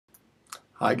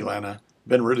Hi, Glenna.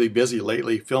 Been really busy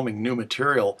lately filming new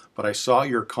material, but I saw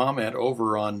your comment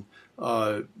over on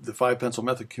the Five Pencil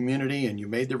Method community, and you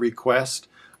made the request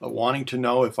wanting to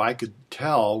know if I could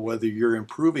tell whether you're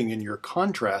improving in your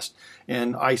contrast.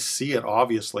 And I see it,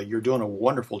 obviously. You're doing a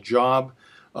wonderful job.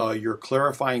 You're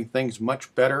clarifying things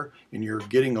much better, and you're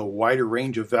getting a wider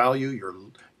range of value.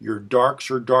 Your darks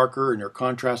are darker, and you're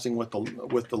contrasting with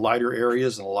the lighter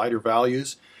areas and the lighter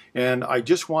values. And I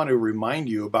just want to remind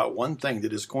you about one thing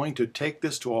that is going to take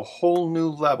this to a whole new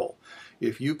level.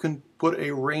 If you can put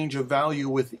a range of value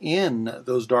within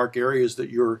those dark areas that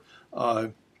you're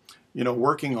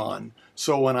working on.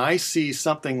 So when I see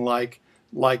something like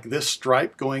this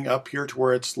stripe going up here to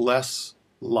where it's less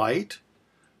light,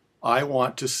 I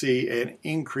want to see an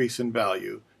increase in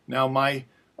value. Now my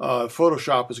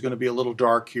Photoshop is going to be a little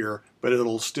dark here, but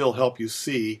it'll still help you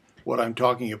see what I'm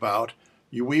talking about.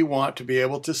 We want to be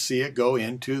able to see it go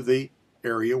into the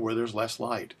area where there's less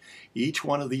light. Each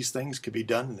one of these things can be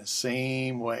done in the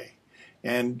same way.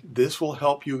 And this will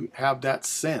help you have that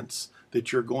sense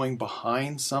that you're going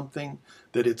behind something,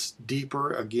 that it's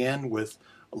deeper again with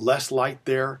less light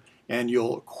there, and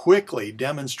you'll quickly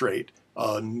demonstrate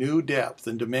a new depth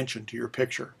and dimension to your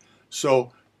picture.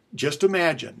 So just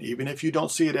imagine, even if you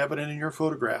don't see it evident in your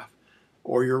photograph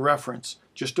or your reference,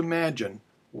 just imagine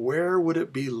where would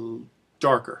it be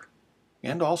darker,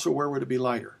 and also where would it be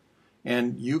lighter,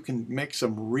 and you can make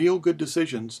some real good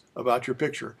decisions about your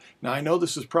picture. Now I know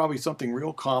this is probably something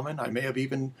real common. I may have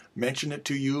even mentioned it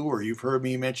to you, or you've heard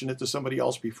me mention it to somebody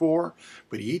else before,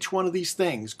 but each one of these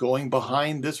things going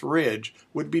behind this ridge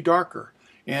would be darker.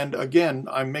 And again,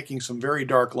 I'm making some very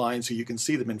dark lines so you can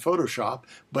see them in Photoshop,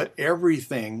 but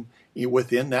everything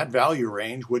within that value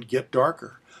range would get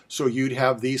darker. So you'd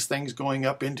have these things going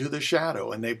up into the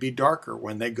shadow, and they'd be darker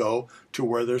when they go to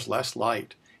where there's less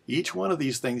light. Each one of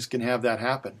these things can have that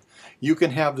happen. You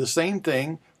can have the same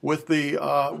thing with the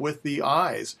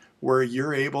eyes, where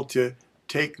you're able to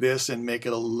take this and make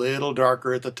it a little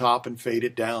darker at the top and fade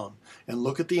it down. And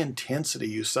look at the intensity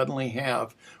you suddenly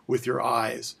have with your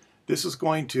eyes. This is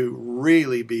going to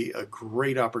really be a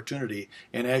great opportunity,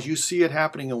 and as you see it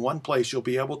happening in one place, you'll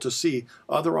be able to see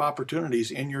other opportunities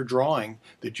in your drawing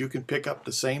that you can pick up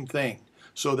the same thing.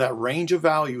 So that range of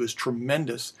value is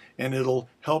tremendous, and it'll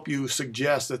help you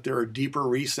suggest that there are deeper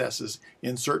recesses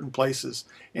in certain places,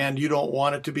 and you don't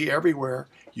want it to be everywhere.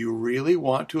 You really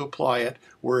want to apply it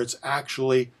where it's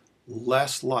actually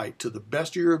less light. To the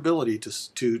best of your ability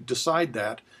to decide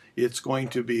that, it's going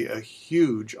to be a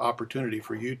huge opportunity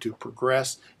for you to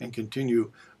progress and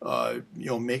continue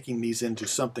making these into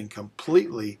something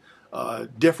completely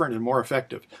different and more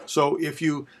effective. So if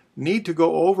you need to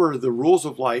go over the rules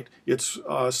of light, it's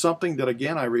something that,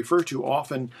 again, I refer to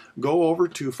often. Go over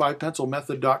to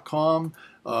fivepencilmethod.com,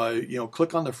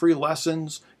 click on the free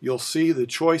lessons. You'll see the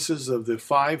choices of the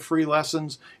 5 free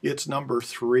lessons. It's number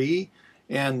 3.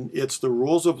 And it's the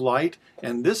rules of light,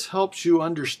 and this helps you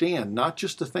understand not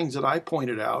just the things that I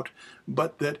pointed out,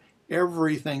 but that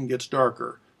everything gets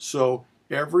darker. So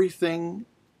everything,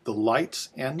 the lights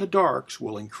and the darks,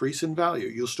 will increase in value.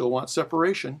 You'll still want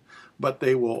separation, but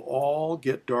they will all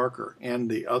get darker. And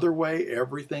the other way,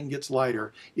 everything gets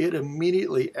lighter. It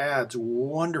immediately adds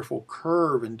wonderful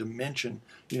curve and dimension,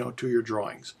 to your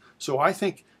drawings. So I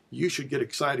think you should get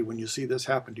excited when you see this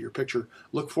happen to your picture.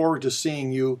 Look forward to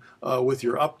seeing you with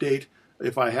your update.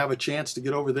 If I have a chance to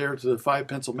get over there to the 5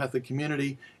 Pencil Method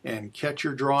community and catch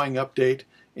your drawing update,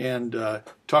 and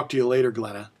talk to you later,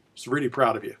 Glenna. I was really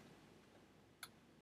proud of you.